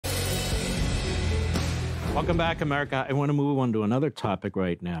Welcome back, America. I want to move on to another topic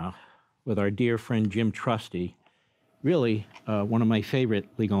right now with our dear friend Jim Trusty, really one of my favorite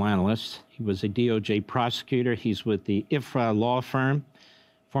legal analysts. He was a DOJ prosecutor. He's with the IFRA law firm,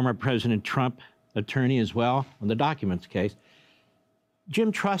 former President Trump attorney as well on the documents case.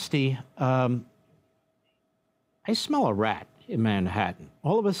 Jim Trusty, I smell a rat in Manhattan.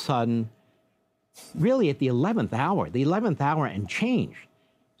 All of a sudden, really at the 11th hour and change,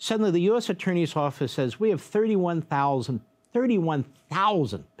 suddenly the U.S. Attorney's Office says, we have 31,000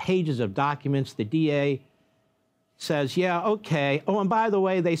 pages of documents. The DA says, yeah, okay. Oh, and by the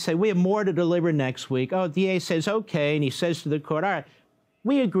way, they say, we have more to deliver next week. Oh, DA says, okay. And he says to the court, all right,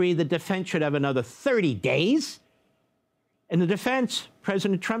 we agree the defense should have another 30 days. And the defense,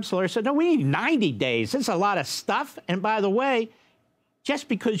 President Trump's lawyer, said, no, we need 90 days. This is a lot of stuff. And by the way, just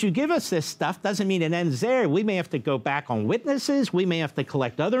because you give us this stuff doesn't mean it ends there. We may have to go back on witnesses. We may have to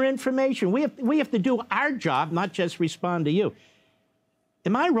collect other information. We have to do our job, not just respond to you.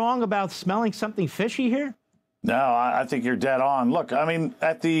 Am I wrong about smelling something fishy here? No, I think you're dead on. Look, I mean,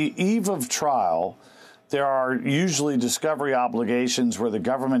 at the eve of trial, there are usually discovery obligations where the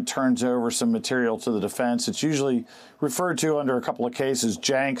government turns over some material to the defense. It's usually referred to under a couple of cases,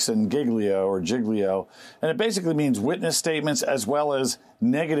 Janks and Giglio. And it basically means witness statements as well as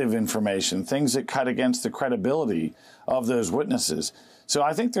negative information, things that cut against the credibility of those witnesses. So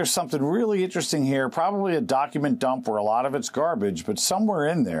I think there's something really interesting here, probably a document dump where a lot of it's garbage, but somewhere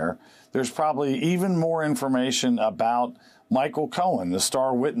in there, there's probably even more information about Michael Cohen, the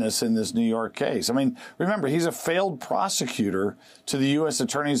star witness in this New York case. I mean, remember, he's a failed prosecutor to the U.S.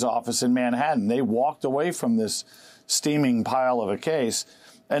 Attorney's Office in Manhattan. They walked away from this steaming pile of a case,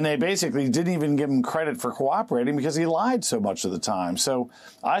 and they basically didn't even give him credit for cooperating because he lied so much of the time. So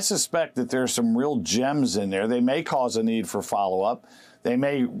I suspect that there's some real gems in there. They may cause a need for follow-up. They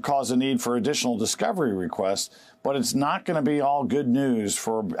may cause a need for additional discovery requests, but it's not going to be all good news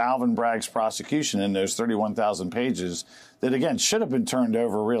for Alvin Bragg's prosecution in those 31,000 pages that, again, should have been turned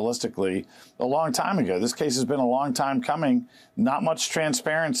over realistically a long time ago. This case has been a long time coming. Not much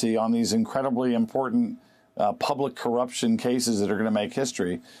transparency on these incredibly important public corruption cases that are going to make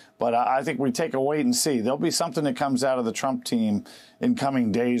history. But I think we take a wait and see. There'll be something that comes out of the Trump team in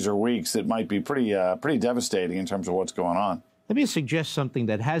coming days or weeks that might be pretty devastating in terms of what's going on. Let me suggest something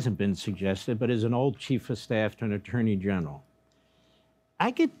that hasn't been suggested, but as an old chief of staff to an attorney general.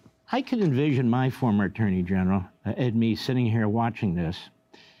 I could envision my former attorney general, Ed Meese, sitting here watching this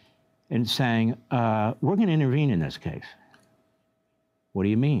and saying, we're going to intervene in this case. What do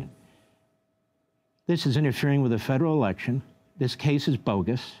you mean? This is interfering with a federal election. This case is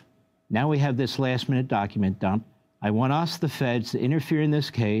bogus. Now we have this last-minute document dump. I want us, the feds, to interfere in this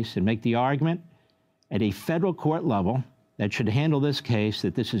case and make the argument at a federal court level that should handle this case,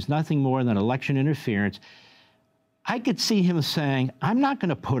 that this is nothing more than election interference. I could see him saying, I'm not going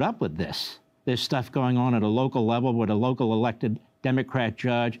to put up with this stuff going on at a local level with a local elected Democrat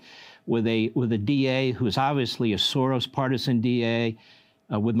judge, with a DA who's obviously a Soros partisan DA,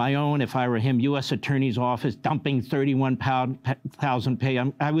 with my own, if I were him, U.S. Attorney's Office dumping 31,000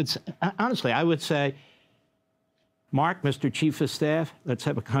 pages. Honestly, I would say, Mark, Mr. Chief of Staff, let's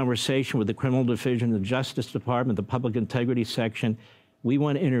have a conversation with the Criminal Division, the Justice Department, the Public Integrity Section. We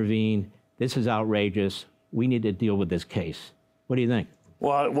want to intervene. This is outrageous. We need to deal with this case. What do you think?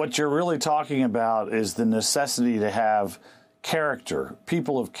 Well, what you're really talking about is the necessity to have character,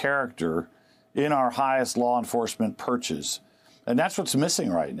 people of character, in our highest law enforcement perches. And that's what's missing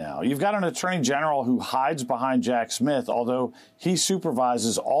right now. You've got an attorney general who hides behind Jack Smith, although he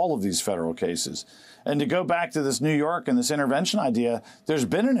supervises all of these federal cases. And to go back to this New York and this intervention idea, there's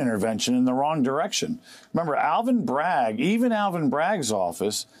been an intervention in the wrong direction. Remember, Alvin Bragg, even Alvin Bragg's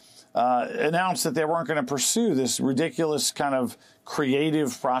office, announced that they weren't going to pursue this ridiculous kind of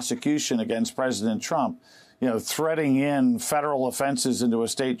creative prosecution against President Trump, threading in federal offenses into a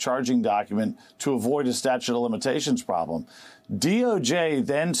state charging document to avoid a statute of limitations problem. DOJ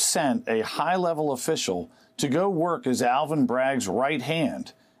then sent a high-level official to go work as Alvin Bragg's right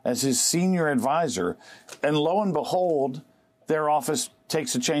hand, as his senior advisor, and lo and behold, their office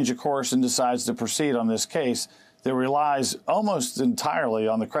takes a change of course and decides to proceed on this case that relies almost entirely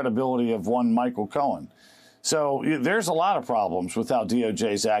on the credibility of one Michael Cohen. So there's a lot of problems with how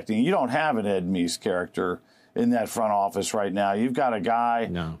DOJ's acting. You don't have an Ed Meese character in that front office right now. You've got a guy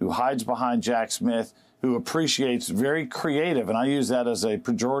who hides behind Jack Smith, who appreciates very creative, and I use that as a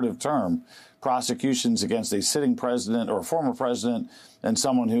pejorative term, prosecutions against a sitting president or former president and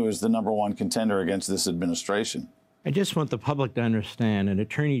someone who is the #1 contender against this administration. I just want the public to understand an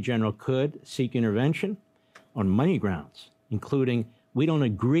attorney general could seek intervention on money grounds, including we don't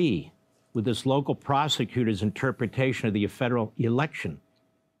agree with this local prosecutor's interpretation of the Federal Election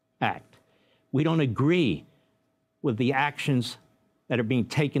Act. We don't agree with the actions that are being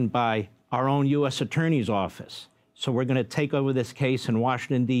taken by our own U.S. Attorney's Office. So we're going to take over this case in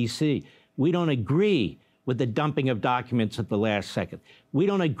Washington, D.C. We don't agree with the dumping of documents at the last second. We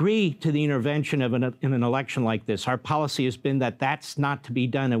don't agree to the intervention of in an election like this. Our policy has been that that's not to be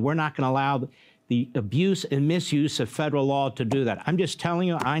done, and we're not going to allow the abuse and misuse of federal law to do that. I'm just telling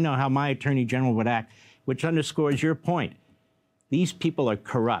you, I know how my Attorney General would act, which underscores your point. These people are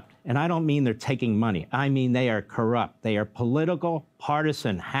corrupt, and I don't mean they're taking money. I mean they are corrupt. They are political,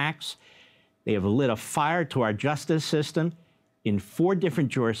 partisan hacks. They have lit a fire to our justice system in 4 different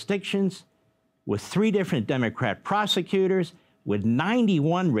jurisdictions, with 3 different Democrat prosecutors, with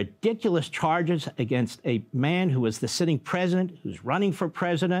 91 ridiculous charges against a man who was the sitting president, who's running for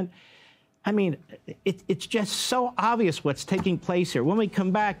president. I mean, it's just so obvious what's taking place here. When we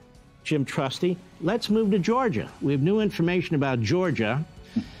come back, Jim Trusty, let's move to Georgia. We have new information about Georgia.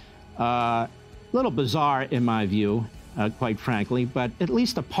 A little bizarre in my view, quite frankly, but at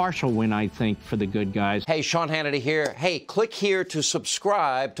least a partial win, I think, for the good guys. Hey, Sean Hannity here. Hey, click here to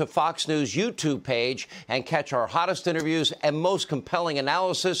subscribe to Fox News YouTube page and catch our hottest interviews and most compelling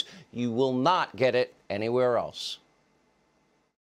analysis. You will not get it anywhere else.